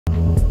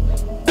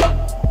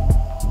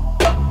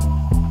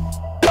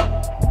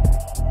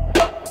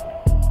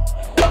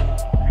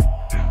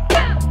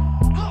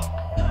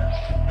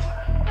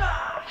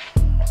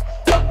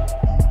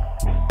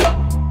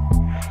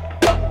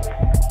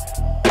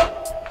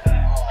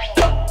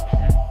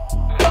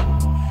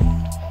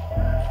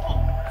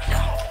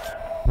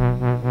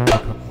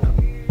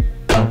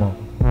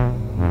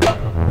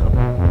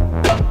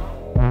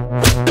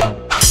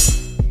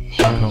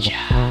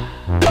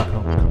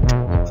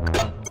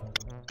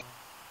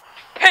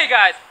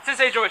guys,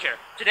 Sensei George here.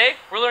 Today,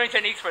 we're learning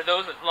techniques for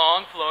those with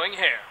long, flowing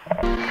hair.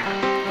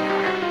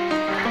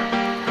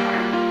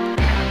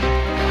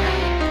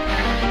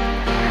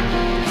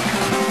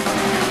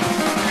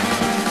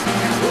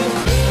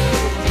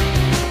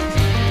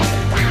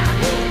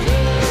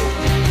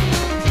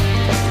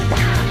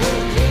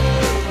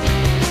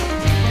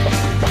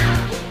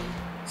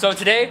 So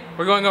today,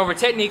 we're going over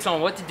techniques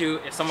on what to do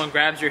if someone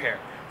grabs your hair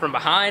from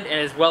behind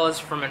as well as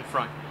from in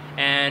front,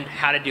 and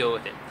how to deal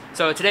with it.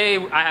 So today,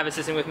 I have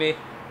assisting with me,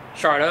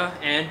 Sharda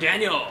and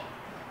Daniel.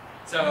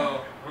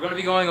 So we're going to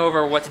be going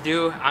over what to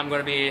do. I'm going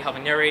to be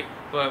helping narrate,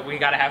 but we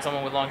got to have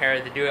someone with long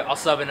hair to do it. I'll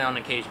sub in on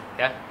occasion,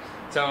 okay?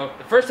 So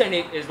the first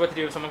technique is what to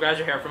do if someone grabs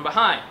your hair from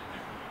behind.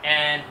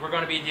 And we're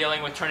going to be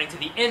dealing with turning to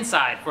the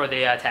inside for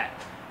the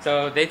attack.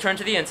 So they turn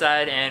to the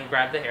inside and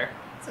grab the hair.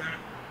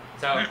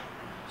 So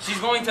she's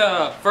going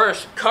to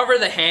first cover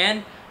the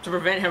hand to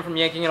prevent him from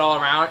yanking it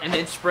all around, and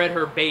then spread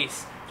her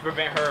base to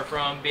prevent her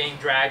from being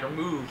dragged or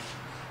moved.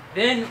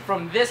 Then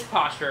from this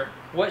posture,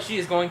 what she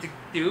is going to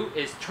do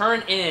is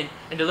turn in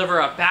and deliver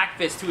a back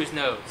fist to his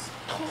nose.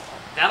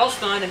 That'll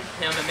stun him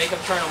and make him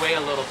turn away a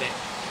little bit.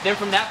 Then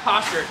from that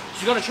posture,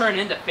 she's going to turn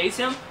in to face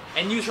him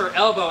and use her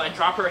elbow and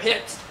drop her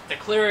hips to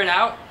clear it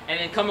out, and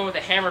then come in with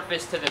a hammer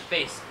fist to the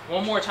face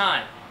one more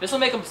time. This will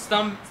make him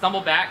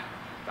stumble back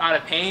out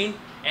of pain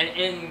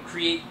and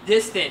create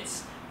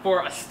distance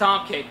for a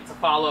stomp kick to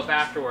follow up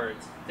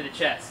afterwards to the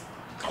chest.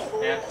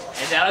 Yeah.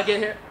 And that'll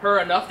get her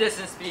enough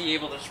distance to be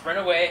able to sprint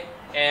away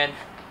and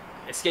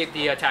escape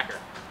the attacker.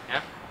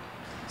 Yeah.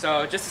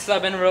 So just to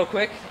sub in real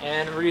quick,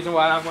 and the reason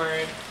why I'm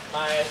wearing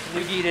my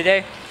new gi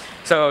today.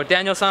 So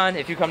Daniel-san,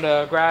 if you come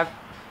to grab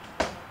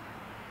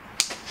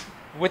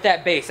with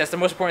that base, that's the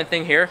most important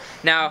thing here.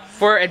 Now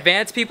for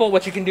advanced people,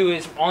 what you can do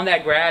is on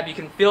that grab, you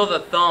can feel the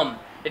thumb.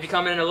 If you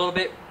come in a little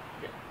bit,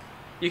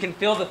 you can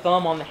feel the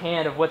thumb on the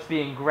hand of what's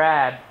being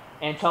grabbed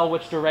and tell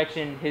which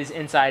direction his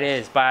inside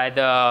is by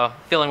the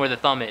feeling where the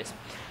thumb is.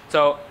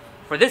 So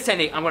for this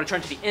technique, I'm going to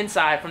turn to the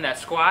inside from that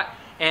squat,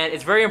 and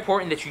it's very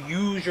important that you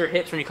use your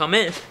hips when you come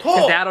in,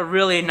 because that'll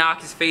really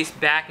knock his face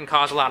back and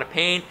cause a lot of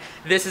pain.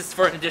 This is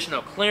for an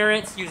additional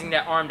clearance, using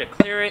that arm to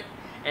clear it,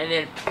 and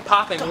then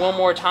popping one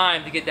more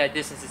time to get that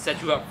distance to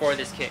set you up for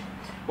this kick.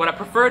 What I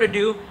prefer to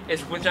do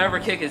is whichever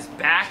kick is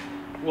back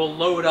will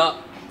load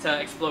up to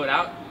explode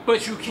out,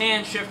 but you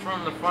can shift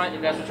from the front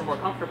if that's what you're more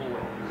comfortable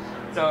with.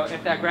 So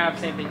if that grab,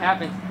 same thing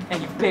happens,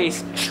 and you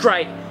base,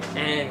 strike,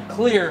 and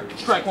clear,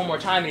 strike one more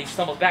time, and he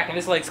stumbles back, and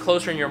this leg's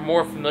closer and you're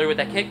more familiar with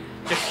that kick,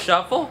 just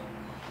shuffle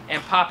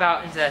and pop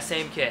out into that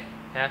same kick.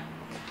 Yeah?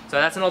 So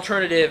that's an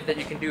alternative that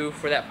you can do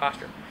for that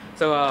posture.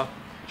 So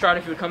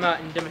Charlotte, if you would come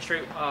out and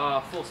demonstrate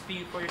full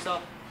speed for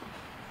yourself.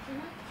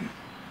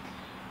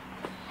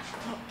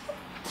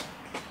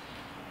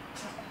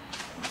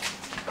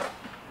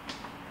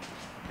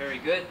 Very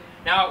good.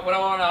 Now, what I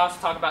want to also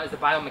talk about is the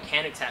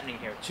biomechanics happening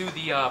here to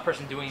the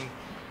person doing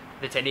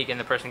the technique and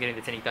the person getting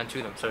the technique done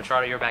to them. So,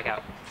 Charlotte, you're back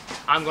out.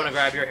 I'm going to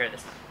grab your hair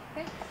this time.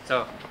 Okay.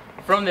 So,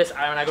 from this,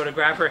 when I go to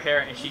grab her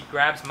hair and she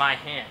grabs my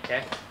hand,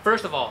 okay?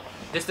 First of all,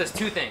 this does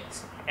two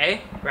things.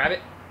 A, grab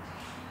it.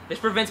 This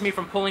prevents me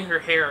from pulling her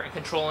hair and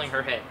controlling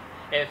her head.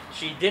 If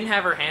she didn't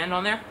have her hand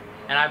on there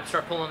and I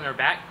start pulling her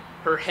back,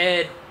 her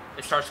head,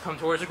 it starts to come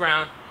towards the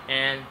ground,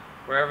 and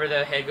wherever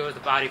the head goes, the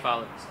body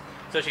follows.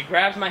 So she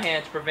grabs my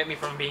hand to prevent me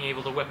from being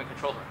able to whip and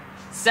control her.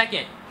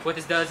 Second, what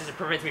this does is it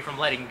prevents me from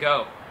letting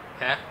go,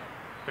 okay?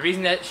 The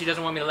reason that she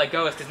doesn't want me to let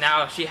go is because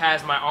now she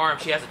has my arm,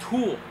 she has a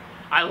tool.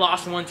 I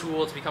lost one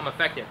tool to become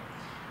effective.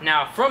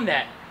 Now from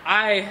that,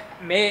 I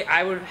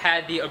would have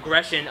had the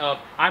aggression of,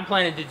 I'm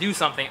planning to do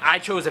something, I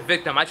chose a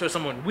victim, I chose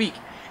someone weak,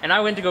 and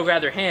I went to go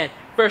grab their hand.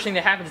 First thing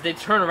that happens is they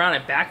turn around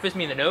and back fist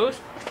me in the nose.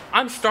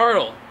 I'm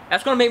startled.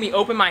 That's gonna make me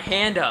open my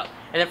hand up.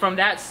 And then from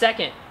that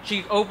second,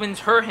 she opens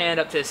her hand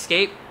up to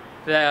escape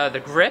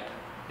the grip,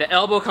 the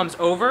elbow comes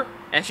over,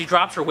 and she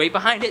drops her weight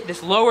behind it.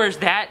 This lowers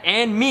that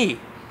and me.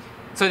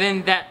 So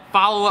then that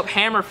follow-up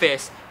hammer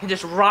fist can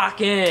just rock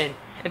in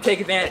and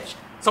take advantage.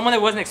 Someone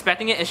that wasn't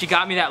expecting it and she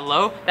got me that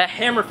low, that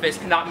hammer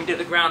fist can knock me to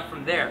the ground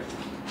from there.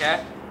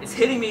 Okay? It's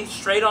hitting me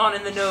straight on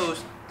in the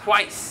nose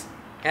twice.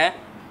 Okay?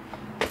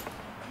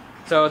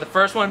 So the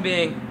first one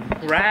being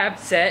grab,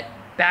 set,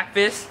 back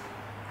fist.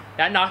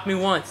 That knocked me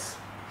once.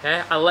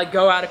 Okay? I let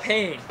go out of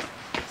pain.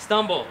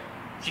 Stumble.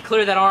 She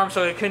cleared that arm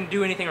so I couldn't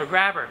do anything or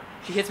grab her.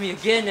 She hits me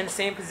again in the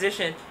same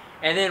position,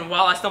 and then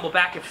while I stumble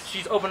back, if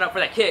she's opened up for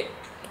that kick,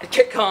 the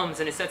kick comes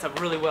and it sets up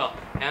really well.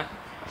 Yeah?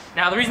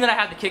 Now the reason that I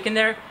have the kick in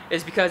there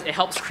is because it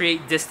helps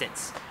create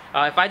distance.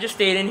 If I just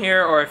stayed in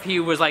here, or if he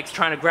was like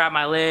trying to grab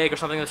my leg or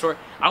something of the sort,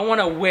 I want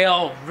to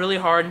wail really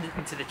hard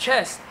into the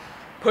chest,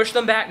 push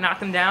them back, knock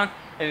them down,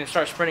 and then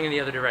start sprinting in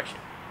the other direction.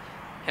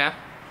 Yeah?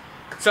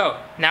 So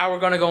now we're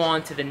going to go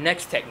on to the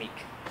next technique.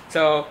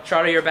 So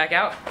Charlotte, you're back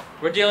out.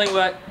 We're dealing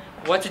with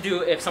what to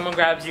do if someone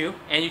grabs you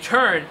and you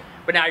turn,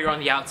 but now you're on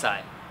the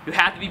outside. You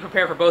have to be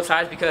prepared for both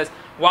sides, because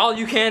while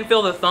you can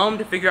feel the thumb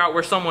to figure out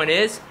where someone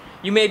is,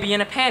 you may be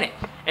in a panic.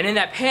 And in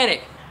that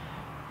panic,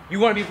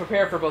 you want to be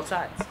prepared for both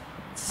sides.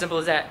 It's as simple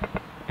as that.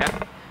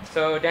 Yeah?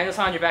 So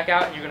Daniel-san, you're back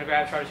out and you're going to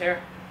grab Charlie's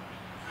hair.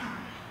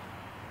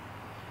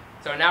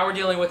 So now we're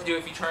dealing with what to do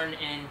if you turn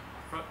in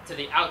to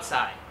the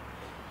outside.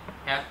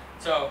 Yeah?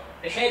 So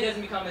the head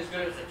doesn't become as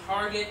good as the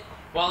target.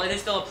 While it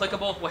is still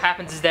applicable, what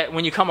happens is that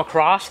when you come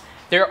across,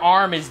 their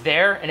arm is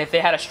there, and if they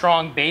had a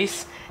strong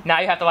base, now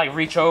you have to like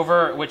reach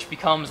over, which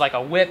becomes like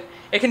a whip.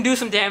 It can do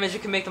some damage,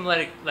 it can make them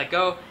let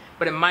go,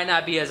 but it might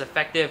not be as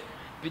effective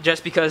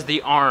just because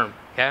the arm,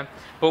 okay?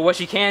 But what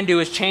she can do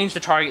is change the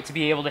target to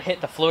be able to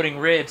hit the floating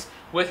ribs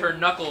with her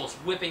knuckles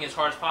whipping as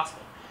hard as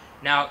possible.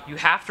 Now, you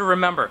have to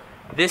remember,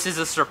 this is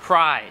a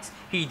surprise.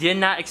 He did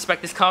not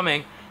expect this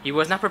coming. He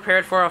was not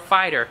prepared for a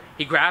fighter.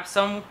 He grabbed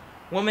some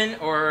woman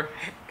or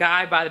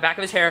guy by the back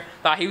of his hair,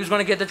 thought he was going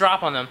to get the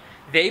drop on them.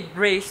 They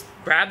braced,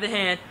 grabbed the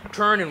hand,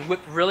 turned and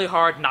whipped really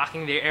hard,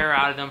 knocking the air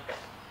out of them,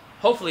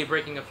 hopefully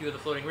breaking a few of the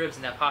floating ribs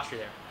in that posture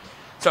there.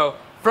 So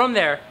from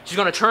there, she's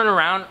going to turn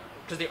around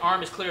because the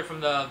arm is clear from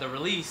the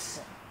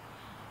release,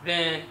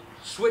 then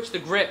switch the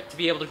grip to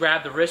be able to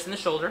grab the wrist and the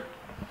shoulder.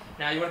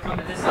 Now you want to come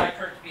to this side,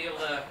 Kurt, to be able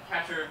to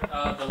capture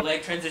the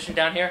leg transition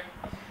down here.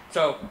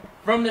 So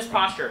from this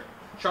posture,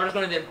 Charlotte's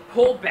going to then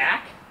pull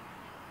back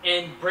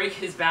and break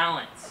his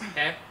balance,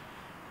 okay?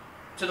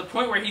 To the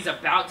point where he's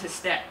about to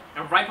step.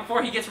 And right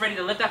before he gets ready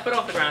to lift that foot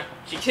off the ground,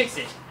 she kicks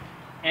it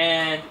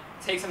and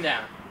takes him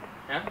down.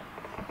 Yeah?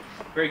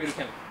 Very good,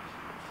 Kim.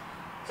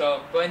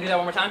 So go ahead and do that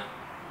one more time.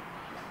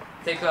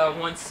 Take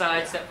one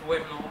side step away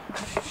from the wall.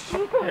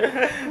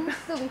 I'm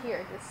still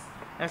here.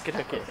 Just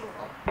Okay.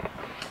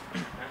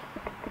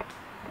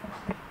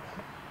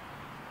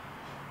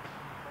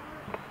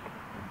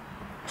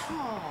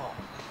 oh.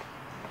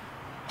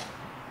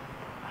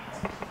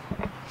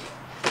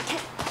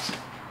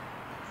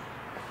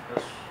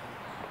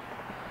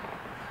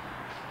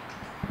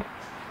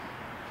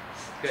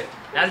 Good.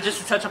 Now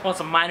just to touch up on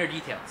some minor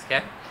details,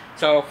 okay?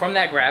 So from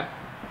that grab,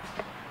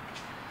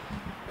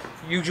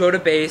 you go to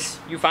base,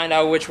 you find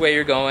out which way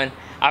you're going.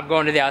 I'm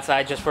going to the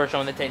outside just for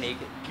showing the technique.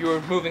 You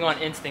were moving on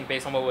instinct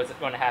based on what was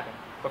going to happen.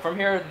 But from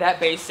here, that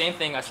base, same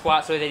thing. I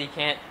squat so that he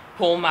can't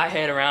pull my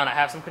head around. I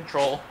have some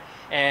control.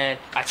 And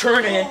I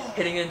turn in,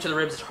 hitting into the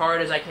ribs as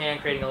hard as I can,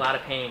 creating a lot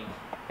of pain.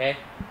 Okay?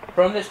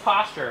 From this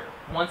posture,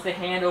 once the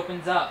hand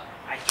opens up,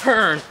 I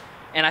turn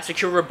and I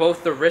secure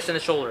both the wrist and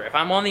the shoulder. If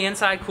I'm on the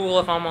inside, cool.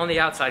 If I'm on the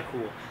outside,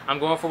 cool. I'm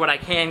going for what I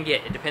can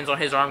get. It depends on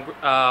his arm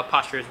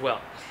posture as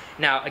well.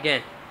 Now,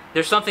 again,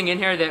 there's something in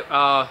here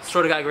that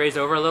sort of got grazed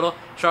over a little.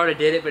 Charlotte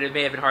did it, but it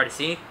may have been hard to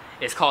see.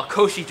 It's called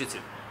koshijutsu,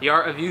 the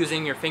art of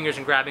using your fingers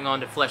and grabbing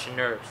onto flesh and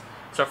nerves.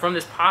 So from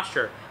this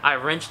posture, I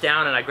wrench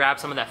down and I grab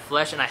some of that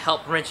flesh and I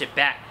help wrench it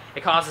back.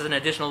 It causes an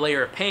additional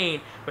layer of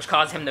pain, which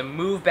causes him to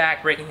move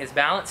back, breaking his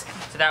balance.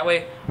 So that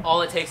way,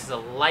 all it takes is a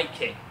light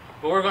kick.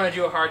 But we're going to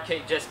do a hard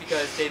kick just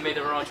because they made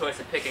the wrong choice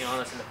of picking on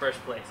us in the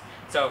first place.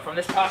 So from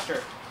this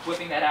posture,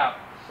 whipping that out.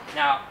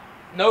 Now,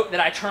 note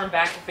that I turn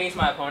back to face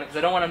my opponent because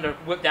I don't want him to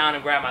whip down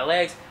and grab my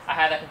legs. I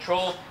have that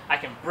control. I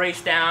can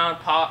brace down,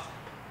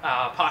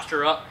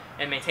 posture up,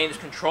 and maintain this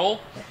control.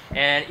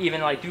 And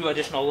even like do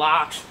additional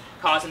locks,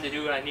 cause him to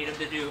do what I need him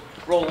to do,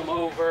 roll him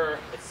over,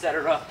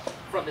 etc.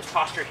 from this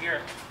posture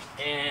here,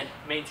 and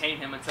maintain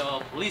him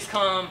until release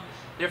come,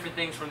 different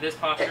things from this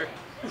posture.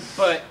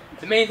 But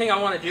the main thing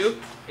I want to do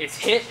is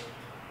hit,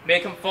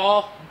 make him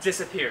fall,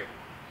 disappear.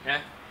 Okay?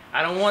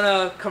 I don't want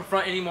to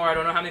confront anymore. I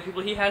don't know how many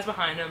people he has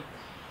behind him.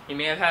 He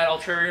may have had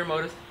ulterior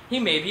motives. He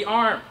may be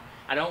armed.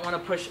 I don't want to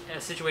push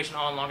a situation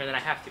on longer than I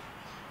have to.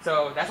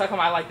 So that's how come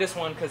I like this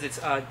one, because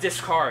it's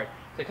discard.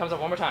 So it comes up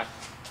one more time.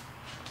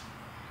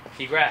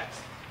 He grabs.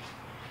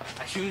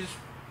 I choose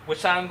which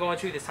side I'm going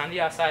to. This time the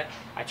outside.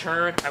 I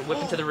turn. I whip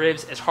into the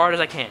ribs as hard as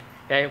I can.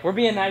 Okay, we're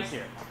being nice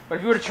here. But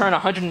if you were to turn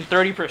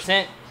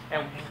 130%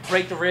 and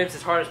break the ribs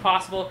as hard as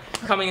possible,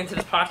 coming into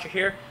this posture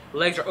here,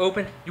 legs are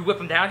open, you whip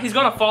him down. He's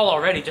gonna fall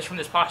already just from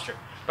this posture.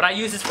 But I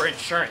use this for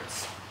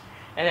insurance.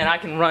 And then I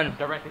can run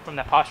directly from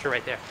that posture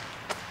right there.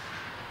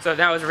 So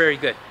that was very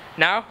good.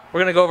 Now, we're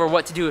gonna go over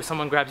what to do if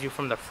someone grabs you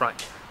from the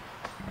front.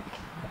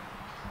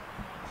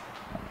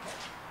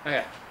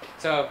 Okay,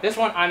 so this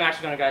one I'm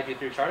actually gonna guide you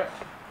through, Charlotte.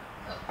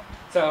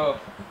 So,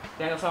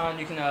 Daniel-san,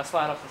 you can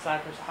slide off the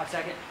side for a hot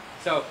second.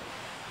 So,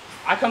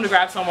 I come to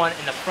grab someone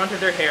in the front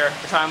of their hair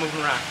to try and move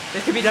them around.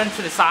 This could be done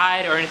to the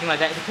side or anything like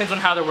that. It depends on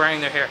how they're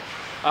wearing their hair.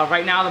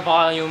 Right now, the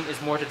volume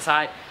is more to the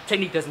side.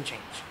 Technique doesn't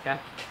change, okay?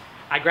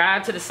 I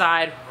grab to the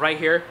side right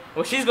here.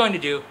 What she's going to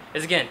do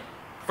is, again,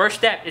 first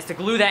step is to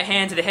glue that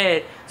hand to the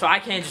head so I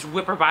can't just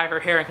whip her by her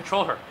hair and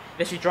control her.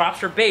 Then she drops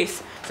her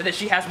base so that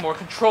she has more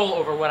control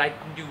over what I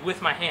can do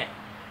with my hand.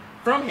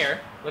 From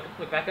here,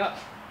 look back up.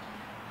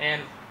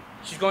 And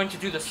she's going to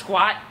do the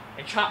squat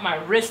and chop my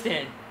wrist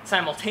in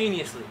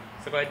simultaneously.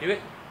 So go ahead and do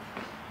it.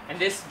 And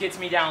this gets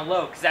me down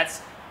low because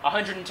that's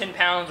 110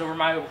 pounds over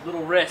my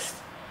little wrist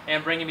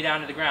and bringing me down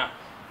to the ground.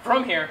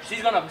 From here,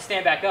 she's going to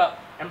stand back up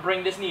and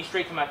bring this knee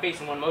straight to my face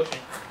in one motion,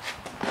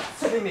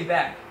 sending me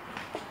back.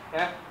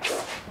 Yeah?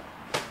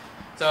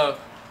 So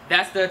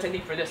that's the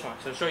technique for this one.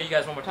 So I'll show you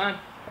guys one more time.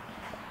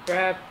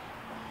 Grab,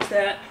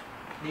 step,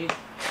 knee,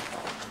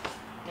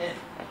 in.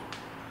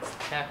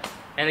 Yeah.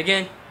 And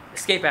again,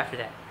 escape after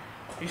that.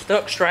 You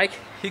stuck, strike,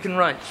 you can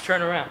run, just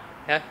turn around.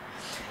 Okay?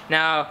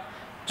 Now,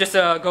 just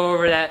to go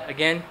over that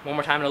again, one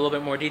more time in a little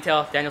bit more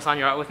detail. Daniel-san,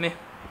 you're out with me?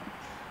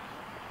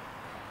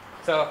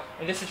 So,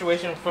 in this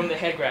situation, from the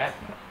head grab,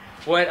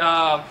 what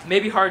may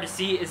be hard to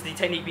see is the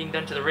technique being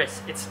done to the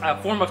wrist. It's a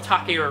form of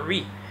take or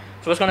ri.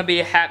 So what's going to be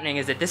happening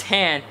is that this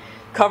hand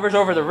covers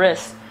over the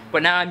wrist,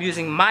 but now I'm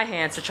using my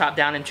hands to chop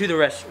down into the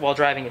wrist while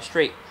driving it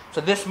straight.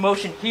 So this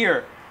motion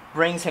here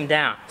brings him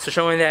down. So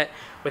showing that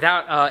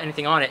without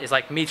anything on it is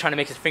like me trying to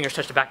make his fingers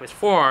touch the back of his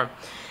forearm,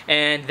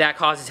 and that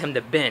causes him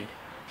to bend.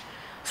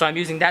 So I'm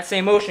using that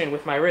same motion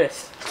with my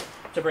wrist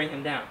to bring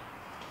him down.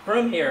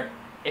 From here,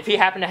 if he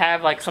happened to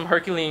have like some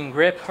Herculean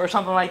grip or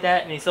something like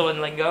that and he still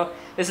wouldn't let go,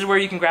 this is where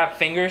you can grab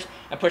fingers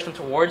and push them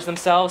towards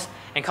themselves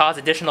and cause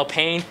additional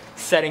pain,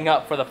 setting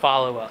up for the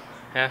follow-up.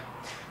 Yeah?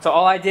 So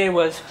all I did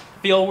was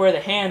feel where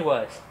the hand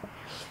was.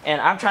 And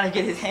I'm trying to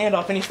get his hand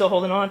off and he's still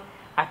holding on.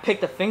 I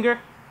picked a finger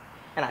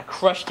and I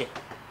crushed it.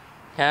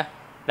 Yeah?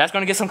 That's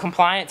going to get some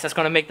compliance. That's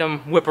going to make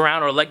them whip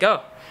around or let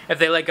go. If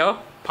they let go,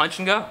 punch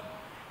and go.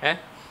 Yeah?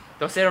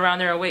 Don't sit around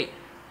there and wait.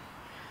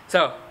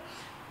 So,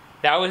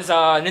 that was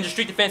Ninja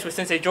Street Defense with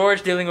Sensei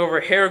George, dealing over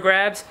hair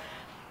grabs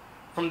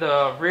from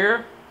the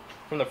rear,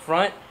 from the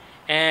front,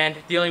 and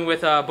dealing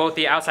with both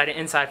the outside and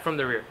inside from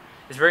the rear.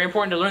 It's very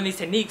important to learn these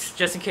techniques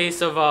just in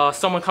case of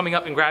someone coming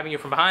up and grabbing you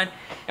from behind.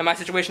 In my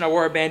situation, I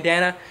wore a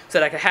bandana so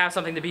that I could have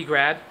something to be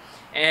grabbed.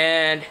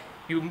 And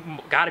you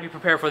got to be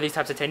prepared for these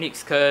types of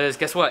techniques, because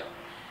guess what?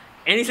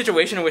 Any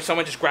situation in which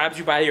someone just grabs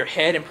you by your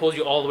head and pulls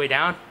you all the way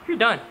down, you're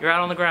done. You're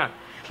out on the ground.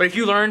 But if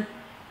you learn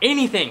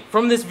anything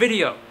from this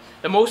video,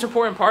 the most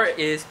important part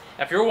is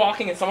if you're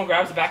walking and someone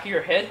grabs the back of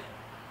your head,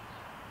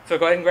 so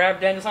go ahead and grab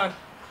Daniel-san,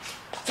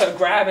 to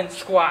grab and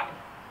squat.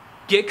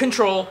 Get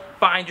control,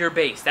 find your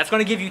base. That's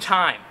going to give you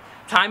time.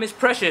 Time is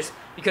precious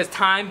because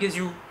time gives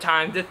you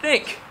time to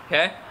think,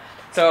 okay?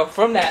 So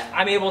from that,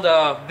 I'm able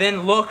to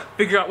then look,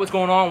 figure out what's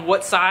going on,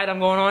 what side I'm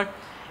going on,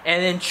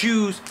 and then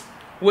choose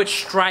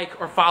which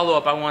strike or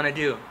follow-up I want to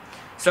do.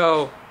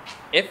 So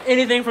if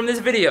anything from this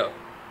video,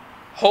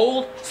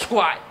 hold,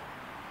 squat,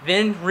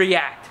 then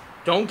react.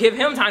 Don't give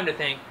him time to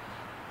think.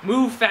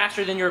 Move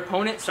faster than your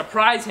opponent,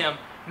 surprise him,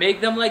 make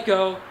them let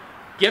go,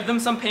 give them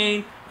some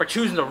pain for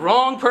choosing the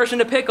wrong person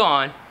to pick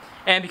on,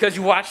 and because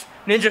you watched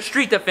Ninja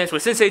Street Defense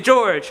with Sensei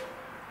George,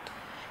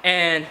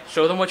 and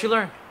show them what you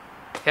learned,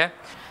 okay?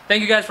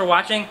 Thank you guys for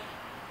watching.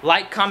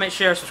 Like, comment,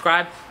 share,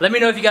 subscribe. Let me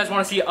know if you guys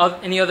want to see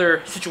any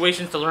other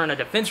situations to learn a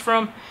defense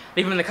from.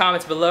 Leave them in the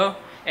comments below,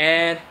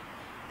 and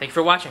thank you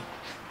for watching.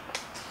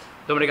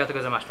 どうもありがとう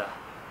ございまし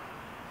た。